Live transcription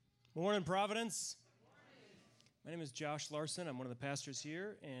Morning, Providence. My name is Josh Larsen. I'm one of the pastors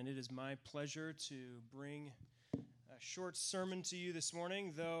here, and it is my pleasure to bring a short sermon to you this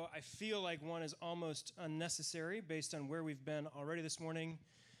morning, though I feel like one is almost unnecessary based on where we've been already this morning,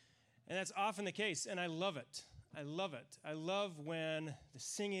 and that's often the case, and I love it. I love it. I love when the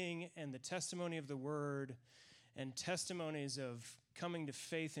singing and the testimony of the Word and testimonies of coming to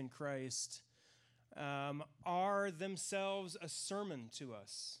faith in Christ are themselves a sermon to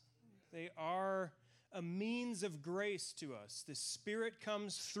us. They are a means of grace to us. The Spirit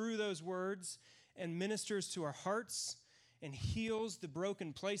comes through those words and ministers to our hearts and heals the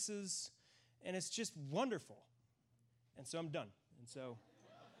broken places, and it's just wonderful. And so I'm done. And so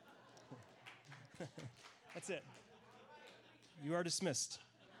that's it. You are dismissed.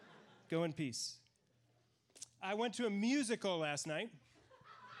 Go in peace. I went to a musical last night,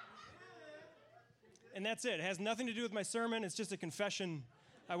 and that's it. It has nothing to do with my sermon. It's just a confession.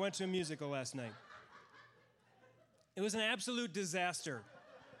 I went to a musical last night. It was an absolute disaster.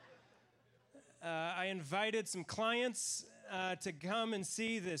 I invited some clients to come and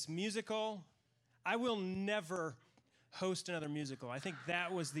see this musical. I will never host another musical. I think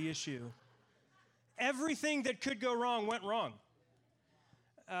that was the issue. Everything that could go wrong went wrong.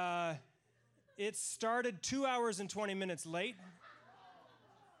 It started 2 hours and 20 minutes late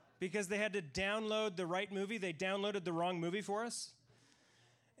because they had to download the right movie. They downloaded the wrong movie for us.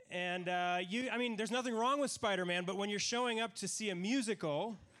 And there's nothing wrong with Spider-Man, but when you're showing up to see a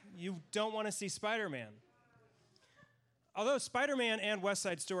musical, you don't want to see Spider-Man. Although Spider-Man and West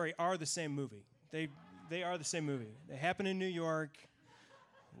Side Story are the same movie. They are the same movie. They happen in New York.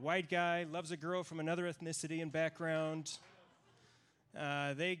 White guy loves a girl from another ethnicity and background.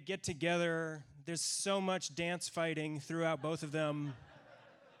 They get together. There's so much dance fighting throughout both of them.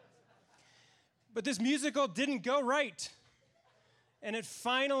 But this musical didn't go right. And it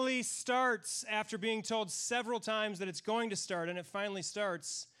finally starts after being told several times that it's going to start, and it finally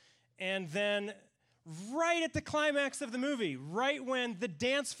starts. And then right at the climax of the movie, right when the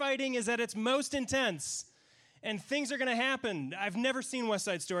dance fighting is at its most intense, and things are going to happen. I've never seen West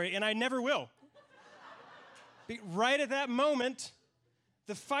Side Story, and I never will. Right at that moment,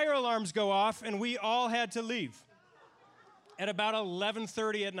 the fire alarms go off, and we all had to leave at about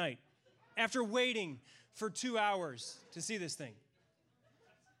 11:30 at night after waiting for 2 hours to see this thing.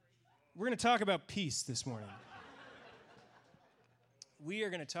 We're going to talk about peace this morning. We are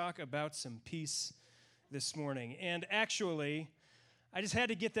going to talk about some peace this morning. And actually, I just had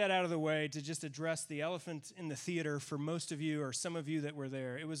to get that out of the way to just address the elephant in the theater for most of you or some of you that were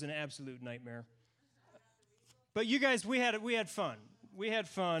there. It was an absolute nightmare. But you guys, we had fun. We had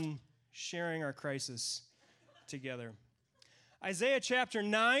fun sharing our crisis together. Isaiah chapter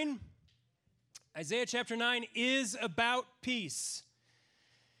 9 is about peace.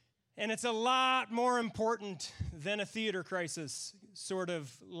 And it's a lot more important than a theater crisis sort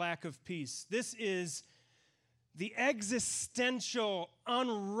of lack of peace. This is the existential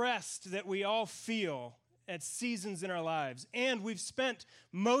unrest that we all feel at seasons in our lives. And we've spent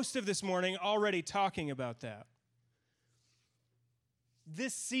most of this morning already talking about that.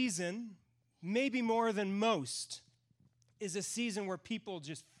 This season, maybe more than most, is a season where people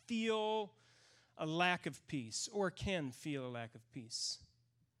just feel a lack of peace or can feel a lack of peace.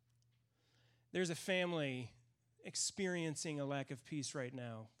 There's a family experiencing a lack of peace right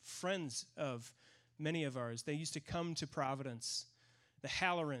now. Friends of many of ours, they used to come to Providence. The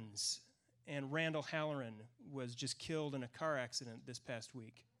Hallerans, and Randall Halloran was just killed in a car accident this past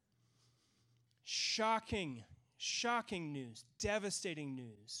week. Shocking news, devastating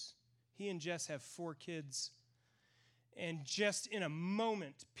news. He and Jess have 4 kids, and just in a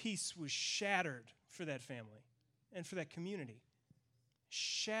moment, peace was shattered for that family and for that community.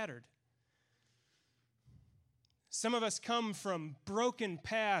 Shattered. Some of us come from broken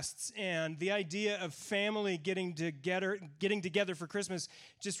pasts, and the idea of family getting together for Christmas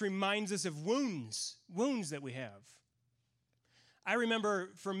just reminds us of wounds that we have. I remember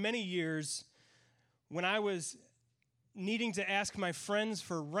for many years when I was needing to ask my friends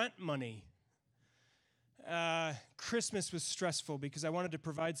for rent money, Christmas was stressful because I wanted to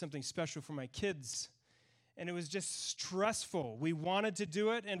provide something special for my kids, and it was just stressful. We wanted to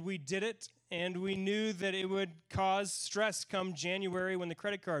do it, and we did it. And we knew that it would cause stress come January when the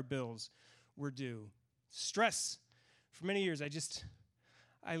credit card bills were due. Stress. For many years,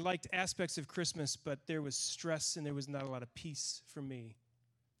 I liked aspects of Christmas, but there was stress and there was not a lot of peace for me.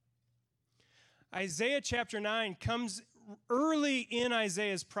 Isaiah chapter 9 comes early in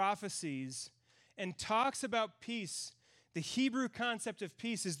Isaiah's prophecies and talks about peace. The Hebrew concept of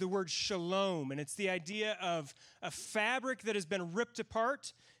peace is the word shalom, and it's the idea of a fabric that has been ripped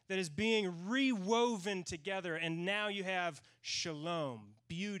apart that is being rewoven together, and now you have shalom,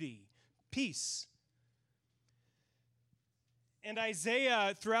 beauty, peace. And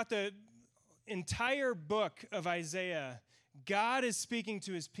Isaiah, throughout the entire book of Isaiah, God is speaking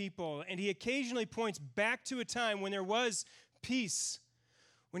to his people, and he occasionally points back to a time when there was peace.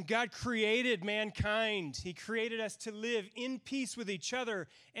 When God created mankind, he created us to live in peace with each other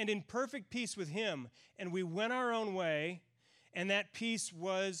and in perfect peace with him. And we went our own way, and that peace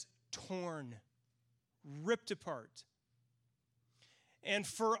was torn, ripped apart. And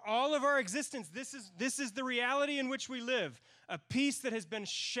for all of our existence, this is the reality in which we live. A peace that has been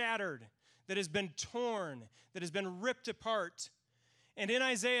shattered, that has been torn, that has been ripped apart. And in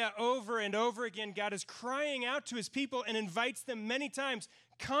Isaiah, over and over again, God is crying out to his people and invites them many times,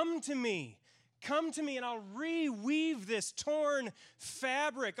 come to me, and I'll reweave this torn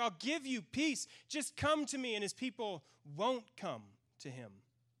fabric. I'll give you peace. Just come to me. And his people won't come to him.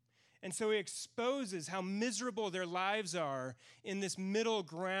 And so he exposes how miserable their lives are in this middle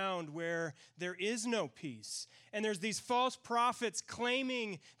ground where there is no peace. And there's these false prophets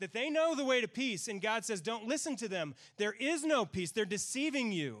claiming that they know the way to peace. And God says, don't listen to them. There is no peace. They're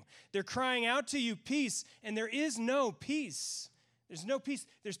deceiving you. They're crying out to you, peace, and there is no peace. There's no peace.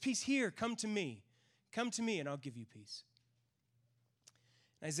 There's peace here. Come to me. Come to me, and I'll give you peace.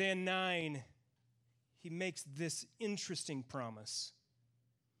 In Isaiah 9, he makes this interesting promise.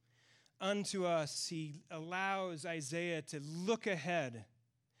 Unto us, he allows Isaiah to look ahead,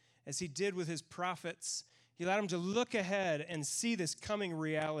 as he did with his prophets. He allowed him to look ahead and see this coming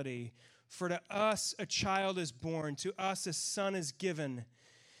reality. For to us a child is born, to us a son is given,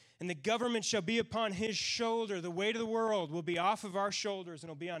 and the government shall be upon his shoulder. The weight of the world will be off of our shoulders, and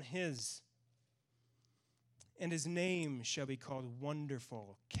it'll be on his. And his name shall be called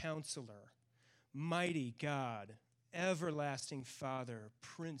Wonderful, Counselor, Mighty God, Everlasting Father,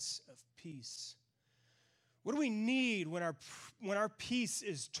 Prince of Peace. What do we need when our peace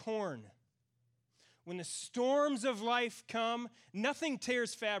is torn? When the storms of life come, nothing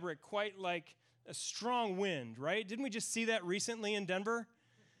tears fabric quite like a strong wind, right? Didn't we just see that recently in Denver?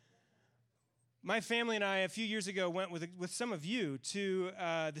 My family and I, a few years ago, went with some of you to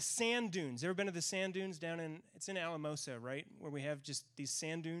the sand dunes. Ever been to the sand dunes it's in Alamosa, right? Where we have just these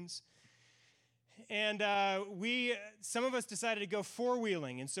sand dunes. And some of us decided to go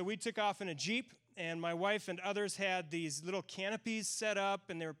four-wheeling, and so we took off in a Jeep, and my wife and others had these little canopies set up,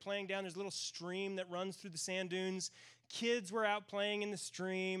 and they were playing down. There's a little stream that runs through the sand dunes. Kids were out playing in the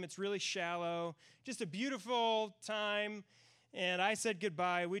stream. It's really shallow. Just a beautiful time, and I said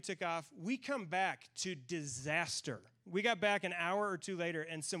goodbye. We took off. We come back to disaster. We got back an hour or two later,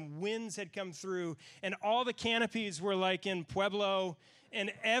 and some winds had come through, and all the canopies were like in Pueblo,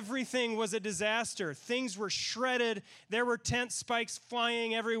 and everything was a disaster. Things were shredded. There were tent spikes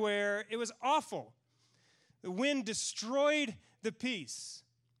flying everywhere. It was awful. The wind destroyed the peace.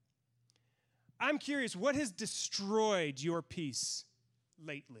 I'm curious, what has destroyed your peace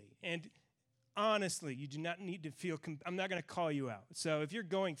lately? And honestly, you do not need to feel, I'm not going to call you out. So if you're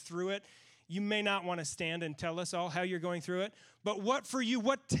going through it, you may not want to stand and tell us all how you're going through it. But what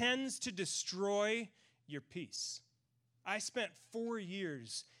tends to destroy your peace? I spent 4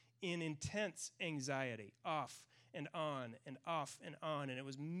 years in intense anxiety, off and on and off and on, and it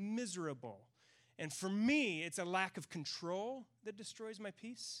was miserable. And for me, it's a lack of control that destroys my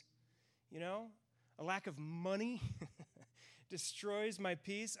peace. A lack of money destroys my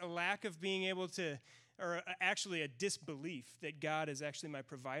peace. A lack of being able to, or actually a disbelief that God is actually my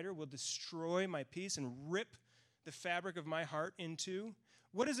provider will destroy my peace and rip the fabric of my heart in two.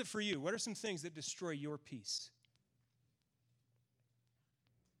 What is it for you? What are some things that destroy your peace?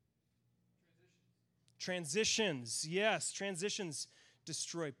 Transitions, yes, transitions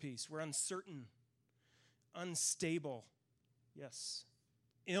destroy peace. We're uncertain, unstable, yes.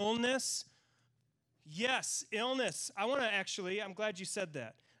 Illness, yes, illness. I'm glad you said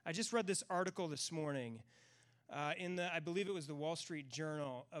that. I just read this article this morning I believe it was the Wall Street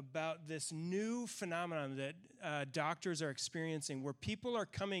Journal, about this new phenomenon that doctors are experiencing where people are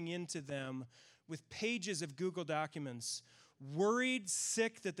coming into them with pages of Google documents, worried,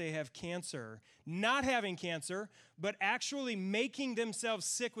 sick that they have cancer, not having cancer, but actually making themselves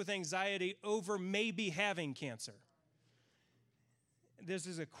sick with anxiety over maybe having cancer. This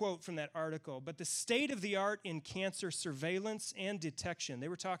is a quote from that article. But the state of the art in cancer surveillance and detection, they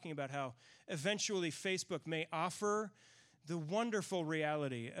were talking about how eventually Facebook may offer the wonderful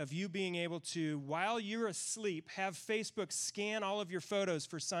reality of you being able to, while you're asleep, have Facebook scan all of your photos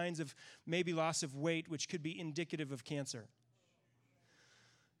for signs of maybe loss of weight, which could be indicative of cancer.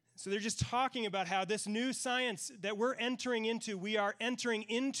 So they're just talking about how this new science that we're entering into, we are entering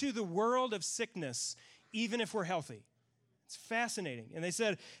into the world of sickness, even if we're healthy. It's fascinating. And they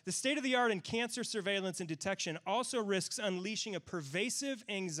said, the state of the art in cancer surveillance and detection also risks unleashing a pervasive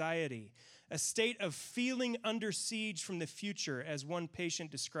anxiety, a state of feeling under siege from the future, as one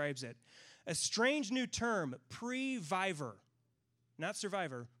patient describes it. A strange new term, previvor, not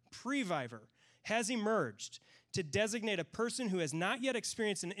survivor, previvor, has emerged to designate a person who has not yet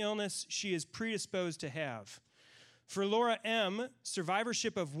experienced an illness she is predisposed to have. For Laura M.,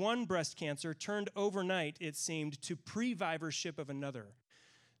 survivorship of one breast cancer turned overnight, it seemed, to previvorship of another.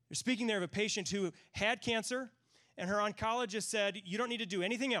 They're speaking there of a patient who had cancer, and her oncologist said, you don't need to do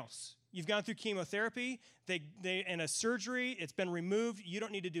anything else. You've gone through chemotherapy and a surgery. It's been removed. You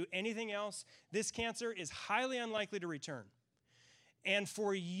don't need to do anything else. This cancer is highly unlikely to return. And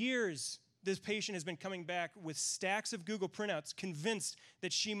for years, this patient has been coming back with stacks of Google printouts, convinced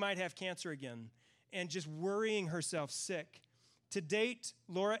that she might have cancer again, and just worrying herself sick. To date,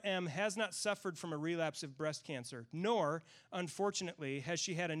 Laura M. has not suffered from a relapse of breast cancer, nor, unfortunately, has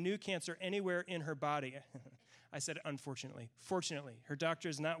she had a new cancer anywhere in her body. I said unfortunately. Fortunately, her doctor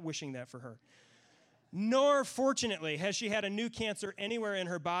is not wishing that for her. Nor, fortunately, has she had a new cancer anywhere in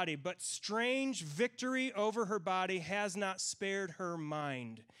her body, but strange victory over her body has not spared her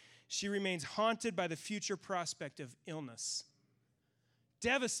mind. She remains haunted by the future prospect of illness.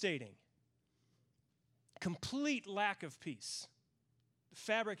 Devastating. Complete lack of peace. The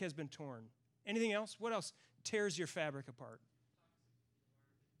fabric has been torn. Anything else? What else tears your fabric apart?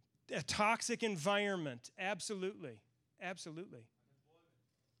 A toxic environment. Absolutely. Absolutely.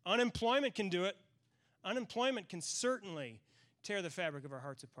 Unemployment can do it. Unemployment can certainly tear the fabric of our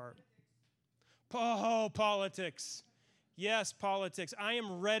hearts apart. Oh, politics. Yes, politics. I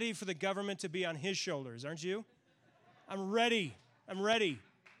am ready for the government to be on his shoulders, aren't you? I'm ready. I'm ready.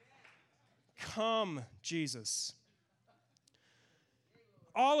 Come, Jesus.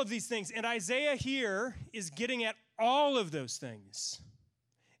 All of these things. And Isaiah here is getting at all of those things.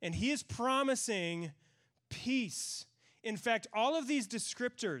 And he is promising peace. In fact, all of these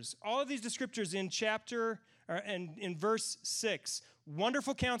descriptors in chapter and in verse 6,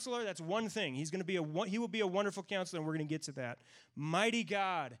 wonderful counselor, that's one thing. He will be a wonderful counselor, and we're going to get to that. Mighty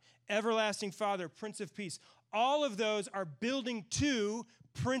God, everlasting Father, Prince of Peace. All of those are building to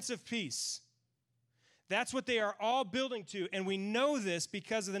Prince of Peace. That's what they are all building to, and we know this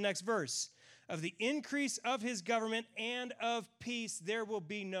because of the next verse. Of the increase of his government and of peace, there will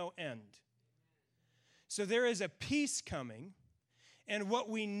be no end. So there is a peace coming, and what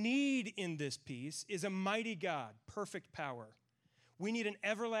we need in this peace is a mighty God, perfect power. We need an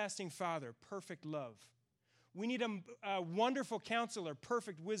everlasting Father, perfect love. We need a wonderful counselor,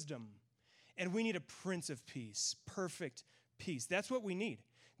 perfect wisdom. And we need a Prince of Peace, perfect peace. That's what we need.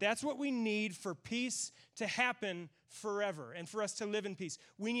 That's what we need for peace to happen forever and for us to live in peace.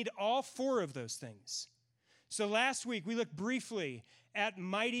 We need all four of those things. So last week, we looked briefly at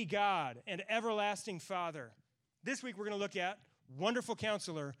mighty God and everlasting Father. This week, we're going to look at wonderful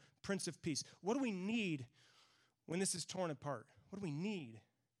counselor, Prince of Peace. What do we need when this is torn apart? What do we need?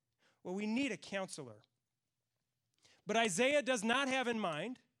 Well, we need a counselor. But Isaiah does not have in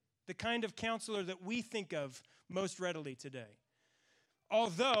mind the kind of counselor that we think of most readily today.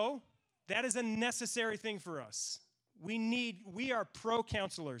 Although that is a necessary thing for us. We are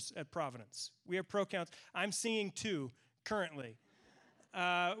pro-counselors at Providence. We are pro-counselors. I'm seeing two currently.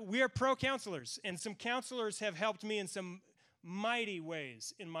 We are pro-counselors, and some counselors have helped me in some mighty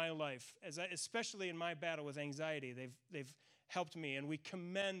ways in my life, especially in my battle with anxiety. They've helped me, and we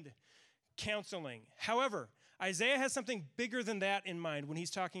commend counseling. However, Isaiah has something bigger than that in mind when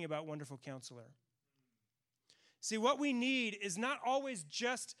he's talking about wonderful counselor. See, what we need is not always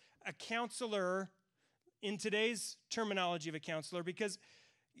just a counselor in today's terminology of a counselor, because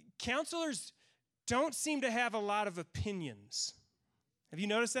counselors don't seem to have a lot of opinions. Have you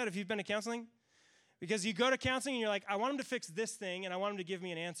noticed that if you've been to counseling? Because you go to counseling and you're like, I want him to fix this thing, and I want him to give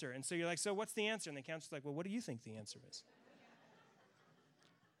me an answer. And so you're like, so what's the answer? And the counselor's like, well, what do you think the answer is?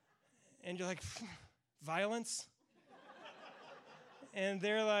 And you're like, violence? And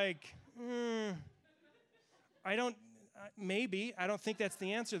they're like, I don't think that's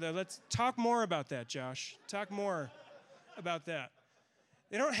the answer, though. Let's talk more about that, Josh. Talk more about that.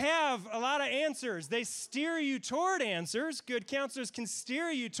 They don't have a lot of answers. They steer you toward answers. Good counselors can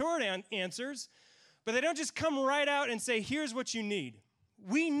steer you toward answers, but they don't just come right out and say, here's what you need.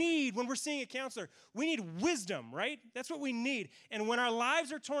 When we're seeing a counselor, we need wisdom, right? That's what we need. And when our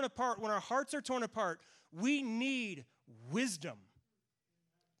lives are torn apart, when our hearts are torn apart, we need wisdom.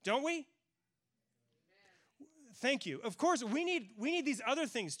 Don't we? Thank you. Of course, we need these other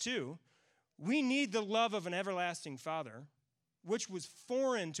things too. We need the love of an everlasting Father, which was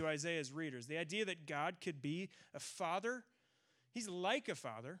foreign to Isaiah's readers. The idea that God could be a father. He's like a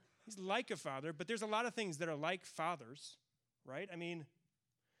father. He's like a father, but there's a lot of things that are like fathers, right? I mean,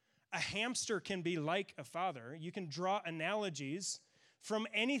 a hamster can be like a father. You can draw analogies from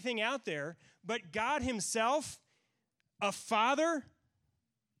anything out there, but God himself, a father,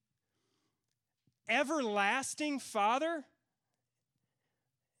 everlasting Father.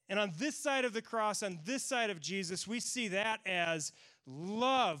 And on this side of the cross, on this side of Jesus, we see that as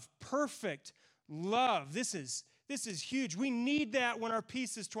love, perfect love. This is huge. We need that when our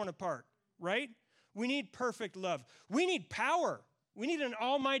peace is torn apart, right? We need perfect love. We need power. We need an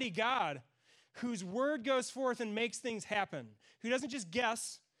almighty God whose word goes forth and makes things happen, who doesn't just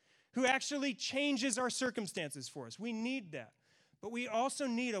guess, who actually changes our circumstances for us. We need that. But we also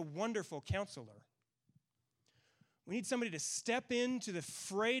need a wonderful counselor. We need somebody to step into the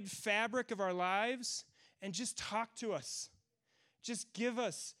frayed fabric of our lives and just talk to us. Just give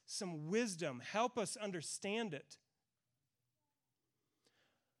us some wisdom. Help us understand it.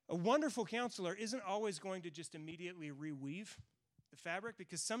 A wonderful counselor isn't always going to just immediately reweave the fabric,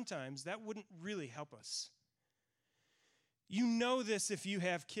 because sometimes that wouldn't really help us. You know this if you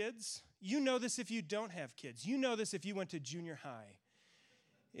have kids. You know this if you don't have kids. You know this if you went to junior high.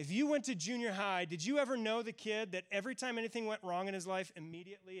 If you went to junior high, did you ever know the kid that every time anything went wrong in his life,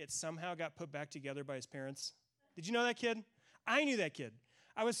 immediately it somehow got put back together by his parents? Did you know that kid? I knew that kid.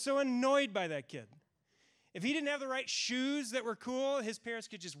 I was so annoyed by that kid. If he didn't have the right shoes that were cool, his parents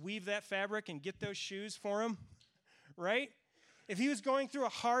could just weave that fabric and get those shoes for him, right? If he was going through a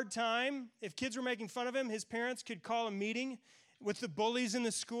hard time, if kids were making fun of him, his parents could call a meeting with the bullies in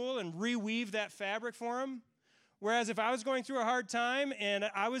the school and reweave that fabric for him. Whereas if I was going through a hard time and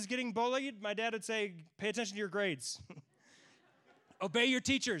I was getting bullied, my dad would say, pay attention to your grades. Obey your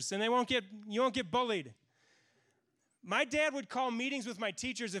teachers, and you won't get bullied. My dad would call meetings with my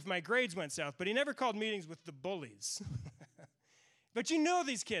teachers if my grades went south, but he never called meetings with the bullies. But you know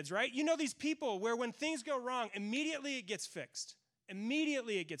these kids, right? You know these people where when things go wrong, immediately it gets fixed.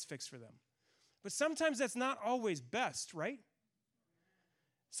 Immediately it gets fixed for them. But sometimes that's not always best, right?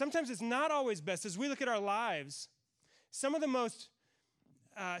 Sometimes it's not always best. As we look at our lives, some of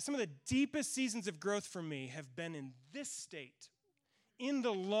the deepest seasons of growth for me have been in this state, in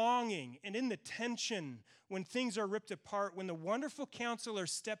the longing and in the tension when things are ripped apart, when the wonderful counselor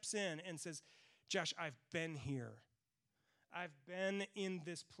steps in and says, Josh, I've been here. I've been in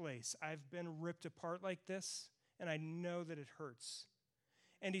this place. I've been ripped apart like this, and I know that it hurts.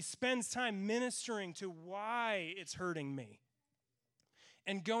 And he spends time ministering to why it's hurting me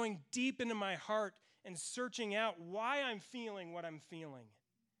and going deep into my heart and searching out why I'm feeling what I'm feeling.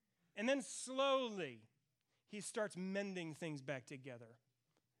 And then slowly, he starts mending things back together.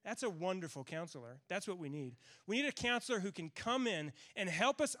 That's a wonderful counselor. That's what we need. We need a counselor who can come in and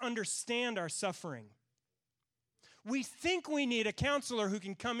help us understand our suffering. We think we need a counselor who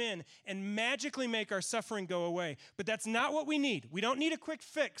can come in and magically make our suffering go away, but that's not what we need. We don't need a quick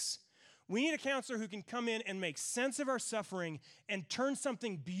fix. We need a counselor who can come in and make sense of our suffering and turn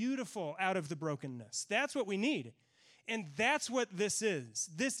something beautiful out of the brokenness. That's what we need. And that's what this is.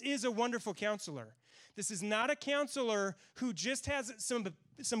 This is a wonderful counselor. This is not a counselor who just has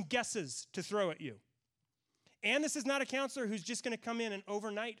some guesses to throw at you. And this is not a counselor who's just going to come in and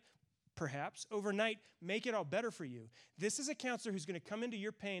overnight, make it all better for you. This is a counselor who's going to come into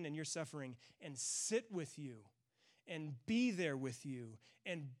your pain and your suffering and sit with you and be there with you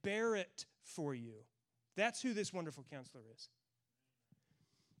and bear it for you. That's who this wonderful counselor is.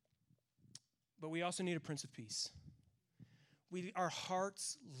 But we also need a Prince of Peace. Our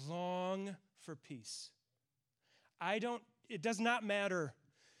hearts long for peace. It does not matter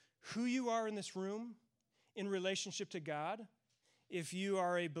who you are in this room in relationship to God. If you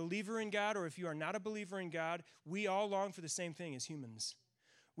are a believer in God or if you are not a believer in God, we all long for the same thing as humans.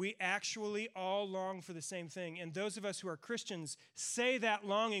 We actually all long for the same thing. And those of us who are Christians say that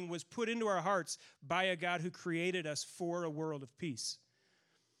longing was put into our hearts by a God who created us for a world of peace.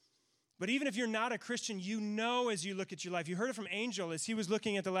 But even if you're not a Christian, you know as you look at your life. You heard it from Angel as he was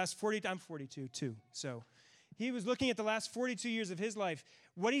looking at the last 40, I'm 42 too, so he was looking at the last 42 years of his life.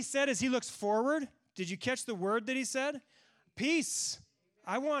 What he said is he looks forward. Did you catch the word that he said? Peace.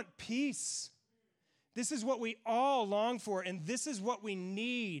 I want peace. This is what we all long for, and this is what we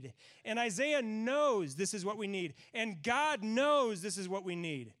need. And Isaiah knows this is what we need, and God knows this is what we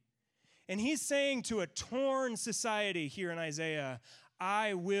need. And he's saying to a torn society here in Isaiah,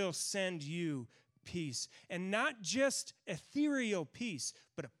 I will send you peace. And not just ethereal peace,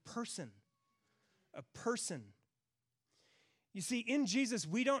 but a person. A person. You see, in Jesus,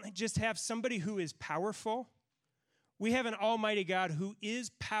 we don't just have somebody who is powerful. We have an almighty God who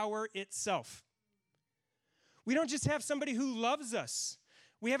is power itself. We don't just have somebody who loves us.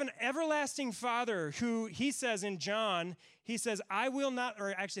 We have an everlasting Father who, he says in John, he says, I will not, or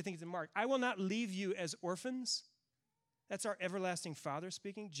actually I think it's in Mark, I will not leave you as orphans. That's our everlasting Father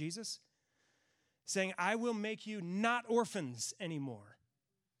speaking, Jesus, saying, I will make you not orphans anymore.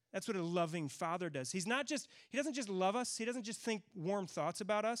 That's what a loving Father does. He doesn't just love us. He doesn't just think warm thoughts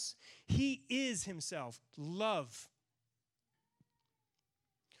about us. He is himself love.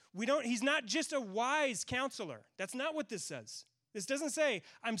 He's not just a wise counselor. That's not what this says. This doesn't say,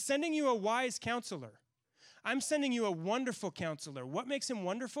 I'm sending you a wise counselor. I'm sending you a wonderful counselor. What makes him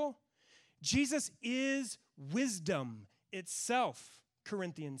wonderful? Jesus is wisdom itself,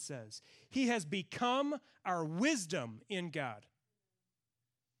 Corinthians says. He has become our wisdom in God.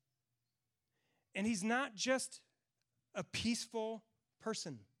 And he's not just a peaceful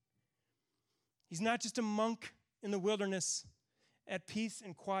person. He's not just a monk in the wilderness at peace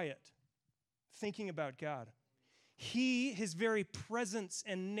and quiet, thinking about God. His very presence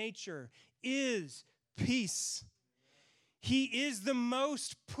and nature is peace. He is the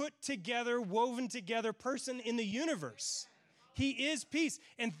most put together, woven together person in the universe. He is peace.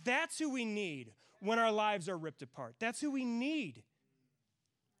 And that's who we need when our lives are ripped apart. That's who we need.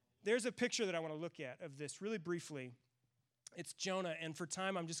 There's a picture that I want to look at of this really briefly. It's Jonah, and for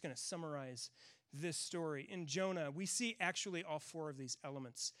time, I'm just going to summarize this story. In Jonah, we see actually all four of these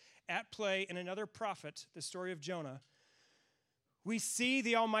elements at play in another prophet, the story of Jonah. We see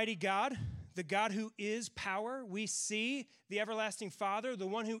the Almighty God, the God who is power. We see the everlasting Father, the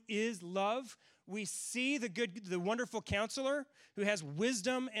one who is love. We see the wonderful counselor who has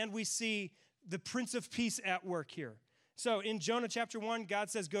wisdom, and we see the Prince of Peace at work here. So in Jonah chapter 1,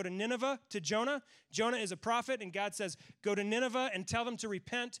 God says, go to Nineveh to Jonah. Jonah is a prophet, and God says, go to Nineveh and tell them to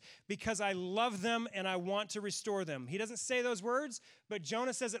repent because I love them and I want to restore them. He doesn't say those words, but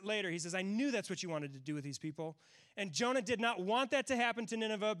Jonah says it later. He says, I knew that's what you wanted to do with these people. And Jonah did not want that to happen to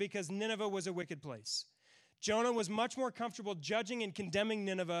Nineveh because Nineveh was a wicked place. Jonah was much more comfortable judging and condemning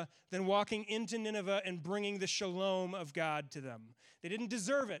Nineveh than walking into Nineveh and bringing the shalom of God to them. They didn't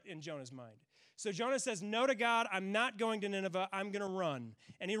deserve it in Jonah's mind. So Jonah says no to God. I'm not going to Nineveh. I'm going to run.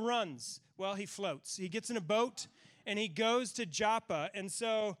 And he runs. Well, he floats. He gets in a boat, and he goes to Joppa. And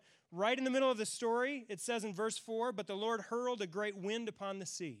so right in the middle of the story, it says in verse 4, but the Lord hurled a great wind upon the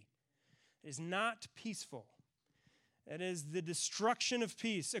sea. It is not peaceful. It is the destruction of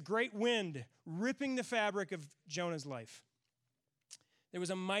peace, a great wind ripping the fabric of Jonah's life. There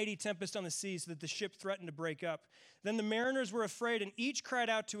was a mighty tempest on the sea so that the ship threatened to break up. Then the mariners were afraid, and each cried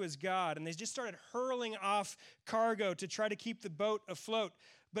out to his God, and they just started hurling off cargo to try to keep the boat afloat.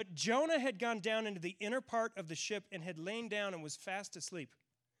 But Jonah had gone down into the inner part of the ship and had lain down and was fast asleep.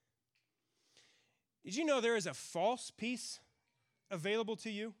 Did you know there is a false peace available to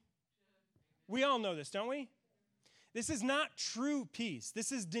you? We all know this, don't we? This is not true peace.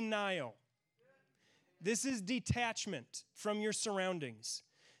 This is denial. This is detachment from your surroundings.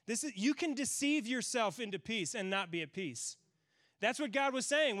 You can deceive yourself into peace and not be at peace. That's what God was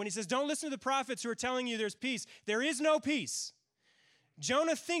saying when he says, don't listen to the prophets who are telling you there's peace. There is no peace.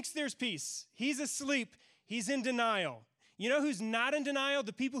 Jonah thinks there's peace. He's asleep. He's in denial. You know who's not in denial?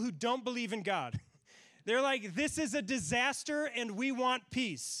 The people who don't believe in God. They're like, this is a disaster and we want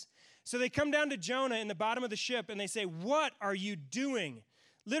peace. So they come down to Jonah in the bottom of the ship and they say, what are you doing?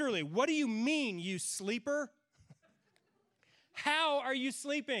 Literally, what do you mean, you sleeper? How are you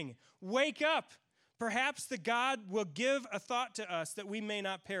sleeping? Wake up. Perhaps the God will give a thought to us that we may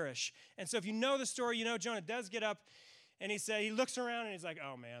not perish. And so if you know the story, you know Jonah does get up and he looks around and he's like,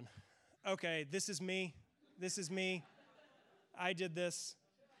 oh man, okay, this is me. This is me. I did this.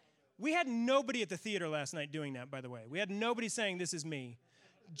 We had nobody at the theater last night doing that, by the way. We had nobody saying, this is me.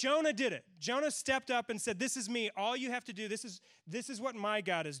 Jonah did it. Jonah stepped up and said, this is me. All you have to do, this is what my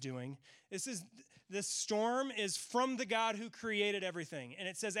God is doing. This storm is from the God who created everything. And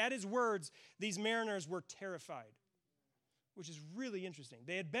it says, at his words, these mariners were terrified, which is really interesting.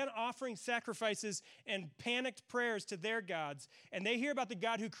 They had been offering sacrifices and panicked prayers to their gods, and they hear about the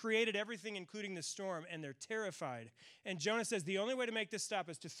God who created everything, including the storm, and they're terrified. And Jonah says, the only way to make this stop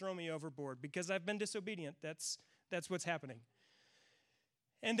is to throw me overboard because I've been disobedient. That's what's happening.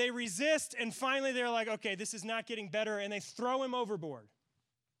 And they resist, and finally they're like, okay, this is not getting better, and they throw him overboard.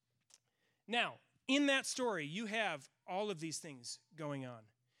 Now, in that story, you have all of these things going on.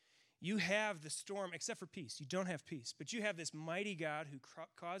 You have the storm, except for peace. You don't have peace, but you have this mighty God who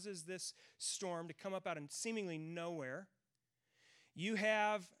causes this storm to come up out of seemingly nowhere. You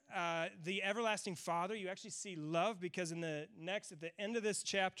have the everlasting Father. You actually see love because at the end of this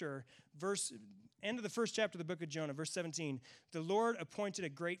chapter, end of the first chapter of the book of Jonah, verse 17, the Lord appointed a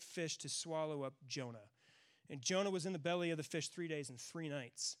great fish to swallow up Jonah. And Jonah was in the belly of the fish 3 days and 3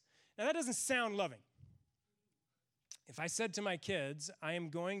 nights. Now that doesn't sound loving. If I said to my kids, I am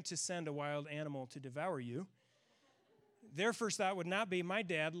going to send a wild animal to devour you, their first thought would not be, my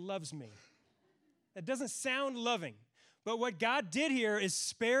dad loves me. That doesn't sound loving. But what God did here is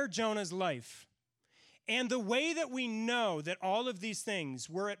spare Jonah's life. And the way that we know that all of these things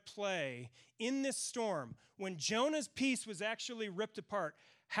were at play in this storm, when Jonah's piece was actually ripped apart,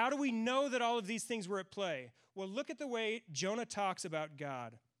 how do we know that all of these things were at play? Well, look at the way Jonah talks about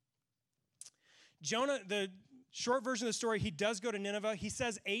God. Jonah, the short version of the story, he does go to Nineveh. He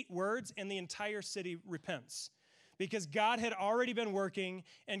says 8 words, and the entire city repents. Because God had already been working,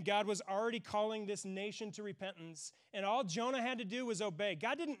 and God was already calling this nation to repentance, and all Jonah had to do was obey.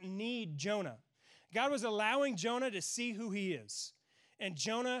 God didn't need Jonah. God was allowing Jonah to see who he is, and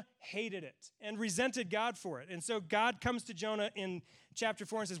Jonah hated it and resented God for it. And so God comes to Jonah in chapter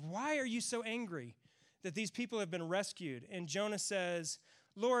 4 and says, why are you so angry that these people have been rescued? And Jonah says,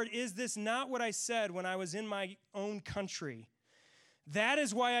 Lord, is this not what I said when I was in my own country? That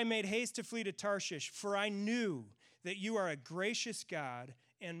is why I made haste to flee to Tarshish, for I knew that you are a gracious God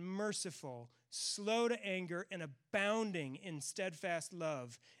and merciful, slow to anger, and abounding in steadfast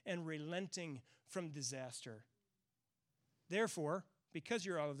love, and relenting from disaster. Therefore, because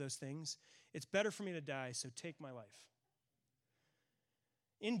you're all of those things, it's better for me to die, so take my life.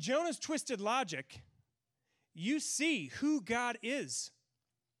 In Jonah's twisted logic, you see who God is.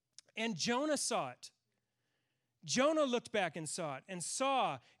 And Jonah saw it. Jonah looked back and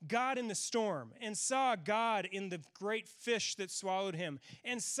saw God in the storm, and saw God in the great fish that swallowed him,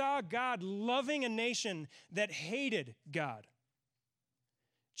 and saw God loving a nation that hated God.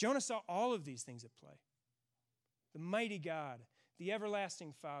 Jonah saw all of these things at play. The mighty God, the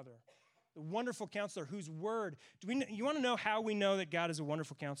everlasting Father, the wonderful counselor whose word, you want to know how we know that God is a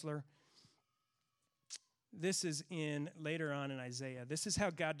wonderful counselor? This is later on in Isaiah. This is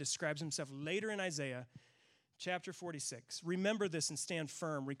how God describes himself later in Isaiah, chapter 46. Remember this and stand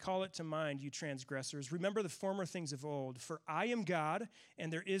firm. Recall it to mind, you transgressors. Remember the former things of old. For I am God,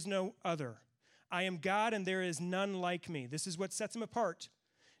 and there is no other. I am God, and there is none like me. This is what sets him apart.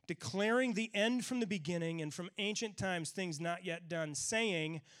 Declaring the end from the beginning, and from ancient times things not yet done,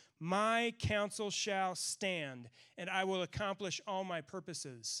 saying, my counsel shall stand, and I will accomplish all my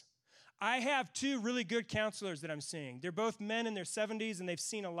purposes. I have 2 really good counselors that I'm seeing. They're both men in their 70s, and they've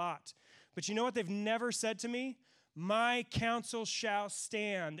seen a lot. But you know what they've never said to me? My counsel shall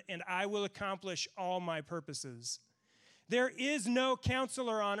stand, and I will accomplish all my purposes. There is no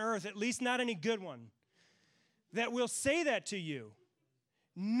counselor on earth, at least not any good one, that will say that to you.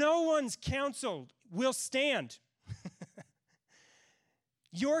 No one's counsel will stand.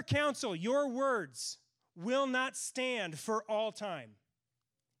 Your counsel, your words will not stand for all time.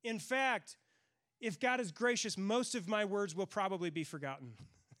 In fact, if God is gracious, most of my words will probably be forgotten.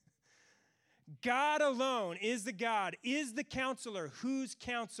 God alone is the counselor whose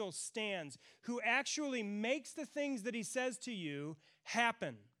counsel stands, who actually makes the things that he says to you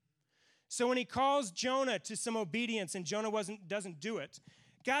happen. So when he calls Jonah to some obedience and Jonah doesn't do it,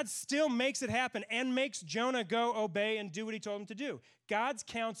 God still makes it happen and makes Jonah go obey and do what he told him to do. God's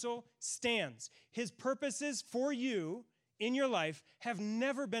counsel stands. His purposes for you in your life have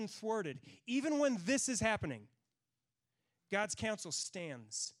never been thwarted. Even when this is happening, God's counsel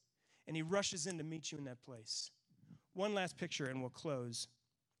stands. And he rushes in to meet you in that place. One last picture and we'll close.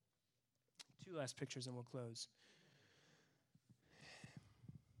 2 last pictures and we'll close.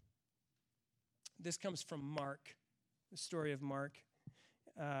 This comes from Mark, the story of Mark,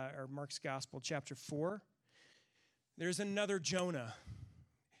 or Mark's Gospel, chapter 4. There's another Jonah.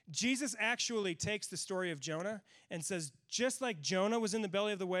 Jesus actually takes the story of Jonah and says, just like Jonah was in the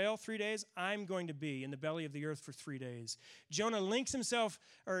belly of the whale 3 days, I'm going to be in the belly of the earth for 3 days. Jesus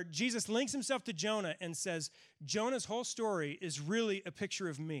links himself to Jonah and says, Jonah's whole story is really a picture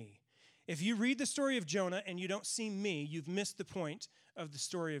of me. If you read the story of Jonah and you don't see me, you've missed the point of the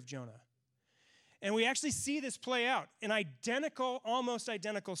story of Jonah. And we actually see this play out, an almost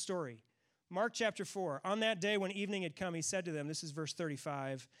identical story. Mark chapter 4, on that day when evening had come, he said to them, this is verse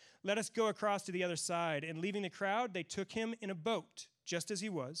 35, let us go across to the other side. And leaving the crowd, they took him in a boat, just as he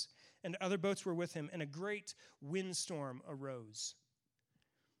was, and other boats were with him, and a great windstorm arose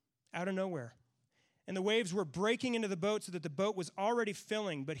out of nowhere. And the waves were breaking into the boat so that the boat was already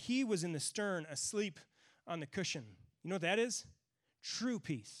filling, but he was in the stern, asleep on the cushion. You know what that is? True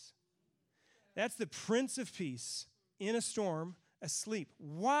peace. That's the Prince of Peace in a storm, asleep.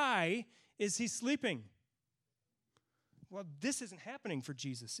 Why is he sleeping? Well, this isn't happening for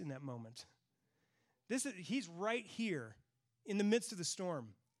Jesus in that moment. He's right here in the midst of the storm.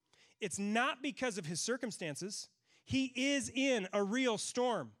 It's not because of his circumstances. He is in a real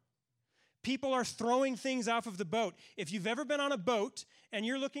storm. People are throwing things off of the boat. If you've ever been on a boat and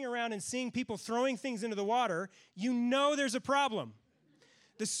you're looking around and seeing people throwing things into the water, you know there's a problem.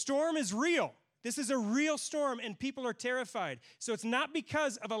 The storm is real. This is a real storm, and people are terrified. So it's not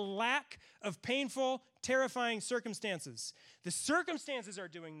because of a lack of painful, terrifying circumstances. The circumstances are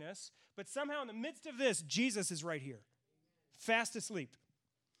doing this, but somehow in the midst of this, Jesus is right here, fast asleep.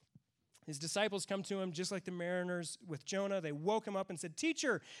 His disciples come to him just like the mariners with Jonah. They woke him up and said,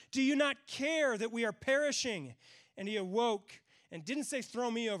 "Teacher, do you not care that we are perishing?" And he awoke and didn't say,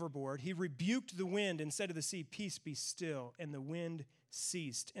 "Throw me overboard." He rebuked the wind and said to the sea, "Peace, be still." And the wind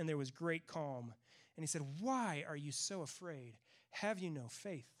ceased, and there was great calm. And he said, "Why are you so afraid? Have you no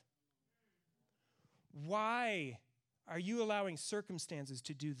faith?" Why are you allowing circumstances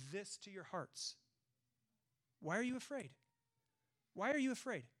to do this to your hearts? Why are you afraid? Why are you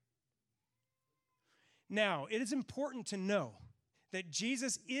afraid? Now, it is important to know that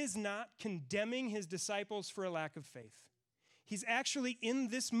Jesus is not condemning his disciples for a lack of faith. He's actually, in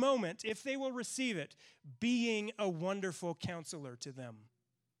this moment, if they will receive it, being a wonderful counselor to them.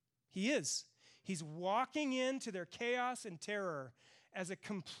 He is. He's walking into their chaos and terror as a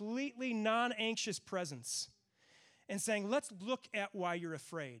completely non-anxious presence and saying, let's look at why you're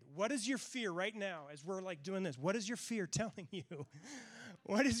afraid. What is your fear right now as we're doing this? What is your fear telling you?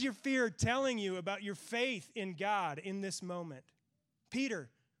 What is your fear telling you about your faith in God in this moment? Peter,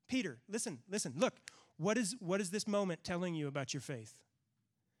 listen, look. What is this moment telling you about your faith?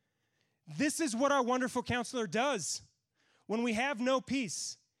 This is what our wonderful counselor does when we have no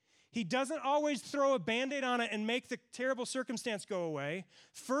peace. He doesn't always throw a Band-Aid on it and make the terrible circumstance go away.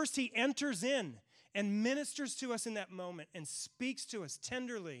 First, he enters in and ministers to us in that moment and speaks to us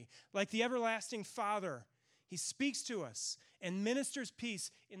tenderly like the everlasting Father. He speaks to us and ministers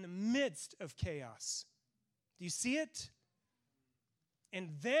peace in the midst of chaos. Do you see it? And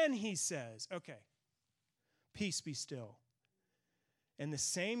then he says, okay, peace be still. And the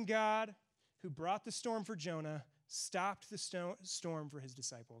same God who brought the storm for Jonah stopped the storm for his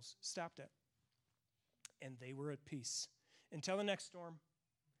disciples. Stopped it. And they were at peace. Until the next storm.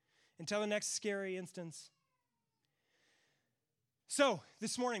 Until the next scary instance. So,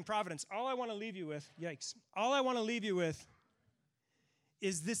 this morning, Providence, all I want to leave you with, all I want to leave you with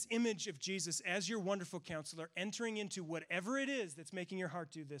is this image of Jesus as your wonderful counselor entering into whatever it is that's making your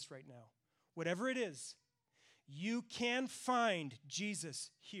heart do this right now. Whatever it is. You can find Jesus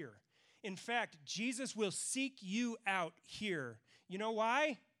here. In fact, Jesus will seek you out here. You know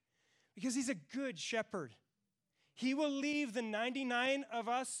why? Because he's a good shepherd. He will leave the 99 of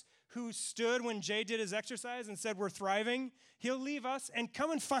us who stood when Jay did his exercise and said we're thriving. He'll leave us and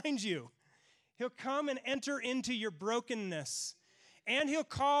come and find you. He'll come and enter into your brokenness. And he'll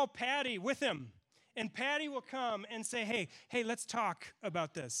call Patty with him. And Patty will come and say, hey, let's talk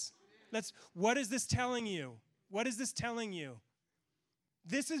about this. What is this telling you? What is this telling you?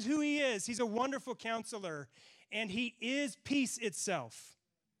 This is who he is. He's a wonderful counselor, and he is peace itself.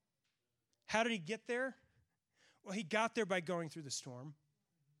 How did he get there? Well, he got there by going through the storm.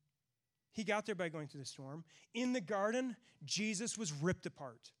 In the garden, Jesus was ripped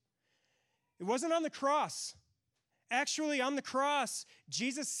apart. It wasn't on the cross. Actually, on the cross,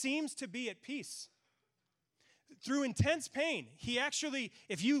 Jesus seems to be at peace. Through intense pain, he actually,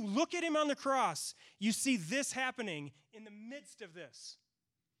 if you look at him on the cross, you see this happening in the midst of this.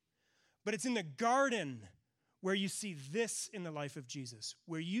 But it's in the garden where you see this in the life of Jesus,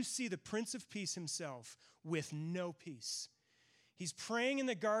 where you see the Prince of Peace himself with no peace. He's praying in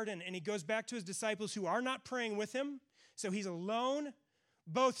the garden, and he goes back to his disciples who are not praying with him. So he's alone,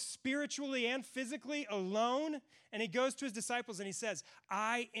 both spiritually and physically alone. And he goes to his disciples and he says,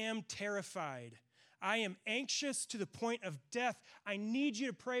 I am terrified. I am anxious to the point of death. I need you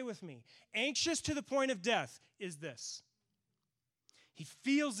to pray with me. Anxious to the point of death is this. He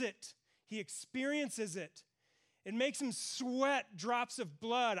feels it. He experiences it. It makes him sweat drops of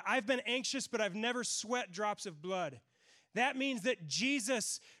blood. I've been anxious, but I've never sweat drops of blood. That means that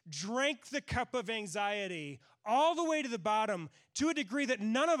Jesus drank the cup of anxiety all the way to the bottom to a degree that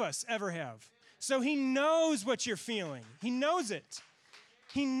none of us ever have. So he knows what you're feeling. He knows it.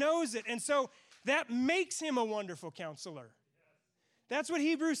 He knows it. And so that makes him a wonderful counselor. That's what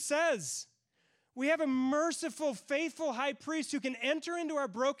Hebrews says. We have a merciful, faithful high priest who can enter into our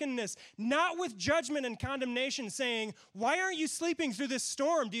brokenness, not with judgment and condemnation, saying, why aren't you sleeping through this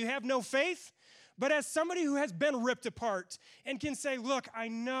storm? Do you have no faith? but as somebody who has been ripped apart and can say, look, I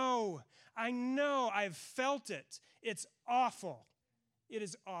know, I've felt it. It's awful. It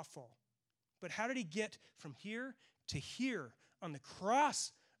is awful. But how did he get from here to here on the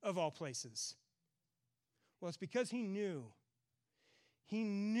cross of all places? Well, it's because he knew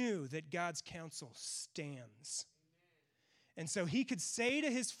that God's counsel stands. And so he could say to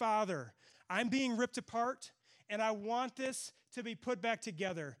his Father, I'm being ripped apart, and I want this to be put back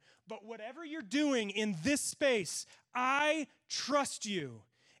together. But whatever you're doing in this space, I trust you.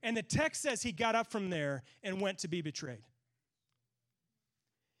 And the text says he got up from there and went to be betrayed.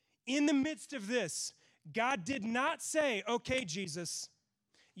 In the midst of this, God did not say, okay, Jesus,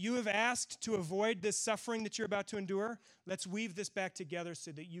 you have asked to avoid this suffering that you're about to endure. Let's weave this back together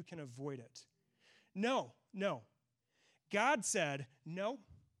so that you can avoid it. No. God said, no,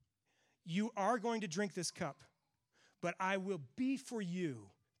 you are going to drink this cup, but I will be for you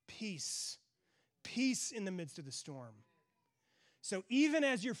peace in the midst of the storm. So even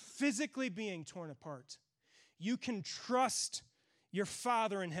as you're physically being torn apart, you can trust your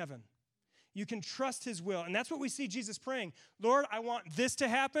Father in heaven. You can trust his will. And that's what we see Jesus praying. Lord, I want this to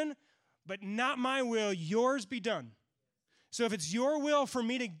happen, but not my will, yours be done. So if it's your will for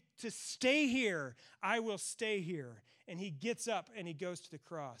me to stay here, I will stay here. And he gets up and he goes to the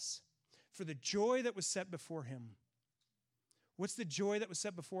cross for the joy that was set before him. What's the joy that was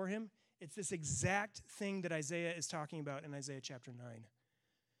set before him? It's this exact thing that Isaiah is talking about in Isaiah chapter 9.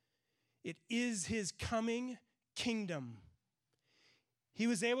 It is his coming kingdom. He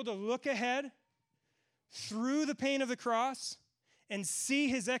was able to look ahead through the pain of the cross and see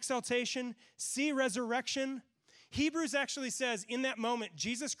his exaltation, see resurrection. Hebrews actually says in that moment,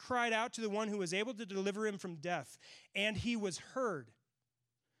 Jesus cried out to the one who was able to deliver him from death, and he was heard.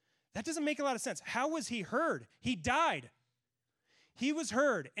 That doesn't make a lot of sense. How was he heard? He died. He was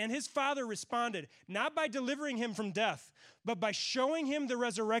heard, and his Father responded, not by delivering him from death, but by showing him the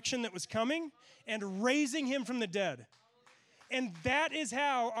resurrection that was coming and raising him from the dead. And that is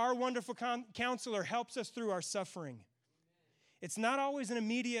how our wonderful counselor helps us through our suffering. It's not always an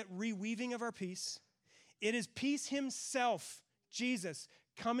immediate reweaving of our peace. It is peace himself, Jesus,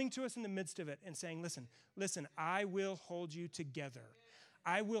 coming to us in the midst of it and saying, listen, I will hold you together.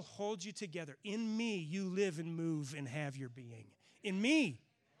 I will hold you together. In me, you live and move and have your being. In me.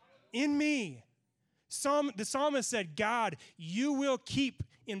 The psalmist said, God, you will keep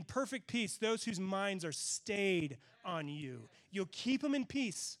in perfect peace those whose minds are stayed on you. You'll keep them in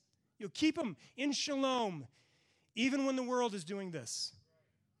peace. You'll keep them in shalom, even when the world is doing this.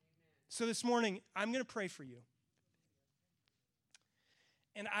 So this morning, I'm going to pray for you.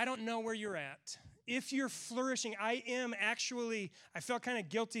 And I don't know where you're at. If you're flourishing, I felt kind of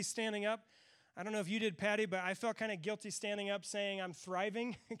guilty standing up. I don't know if you did, Patty, but I felt kind of guilty standing up saying I'm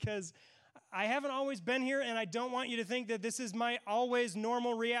thriving because I haven't always been here, and I don't want you to think that this is my always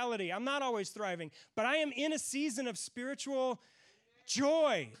normal reality. I'm not always thriving, but I am in a season of spiritual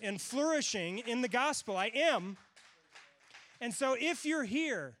joy and flourishing in the gospel. I am. And so if you're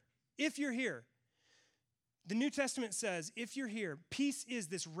here, the New Testament says, if you're here, peace is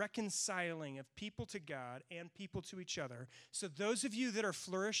this reconciling of people to God and people to each other. So those of you that are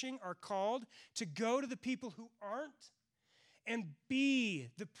flourishing are called to go to the people who aren't and be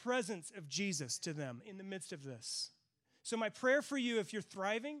the presence of Jesus to them in the midst of this. So my prayer for you, if you're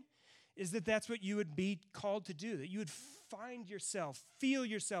thriving, is that that's what you would be called to do, that you would feel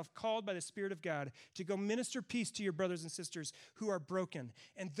yourself called by the Spirit of God to go minister peace to your brothers and sisters who are broken.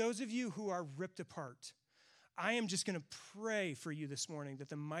 And those of you who are ripped apart, I am just going to pray for you this morning that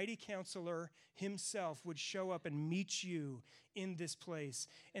the mighty counselor himself would show up and meet you in this place,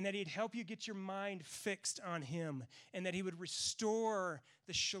 and that he'd help you get your mind fixed on him, and that he would restore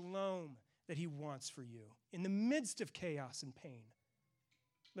the shalom that he wants for you in the midst of chaos and pain.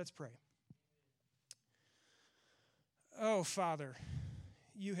 Let's pray. Oh, Father,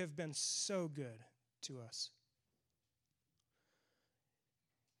 you have been so good to us.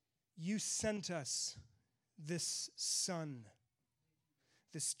 You sent us this son,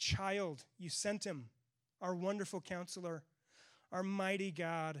 this child. You sent him, our wonderful counselor, our mighty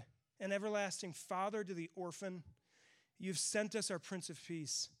God, an everlasting Father to the orphan. You've sent us our Prince of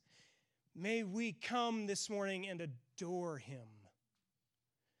Peace. May we come this morning and adore him.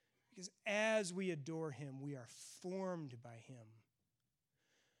 Because as we adore him, we are formed by him.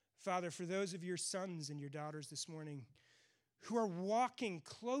 Father, for those of your sons and your daughters this morning who are walking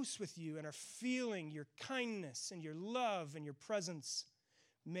close with you and are feeling your kindness and your love and your presence,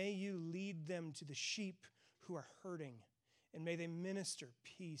 may you lead them to the sheep who are hurting, and may they minister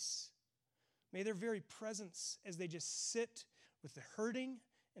peace. May their very presence, as they just sit with the hurting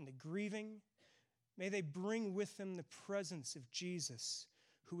and the grieving, May they bring with them the presence of Jesus,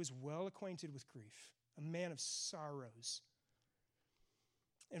 who is well acquainted with grief, a man of sorrows.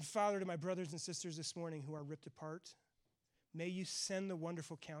 And Father, to my brothers and sisters this morning who are ripped apart, may you send the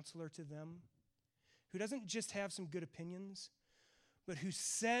wonderful counselor to them, who doesn't just have some good opinions, but who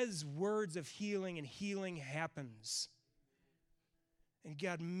says words of healing, and healing happens. And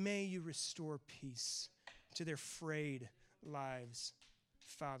God, may you restore peace to their frayed lives.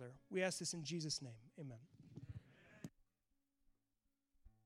 Father, we ask this in Jesus' name. Amen.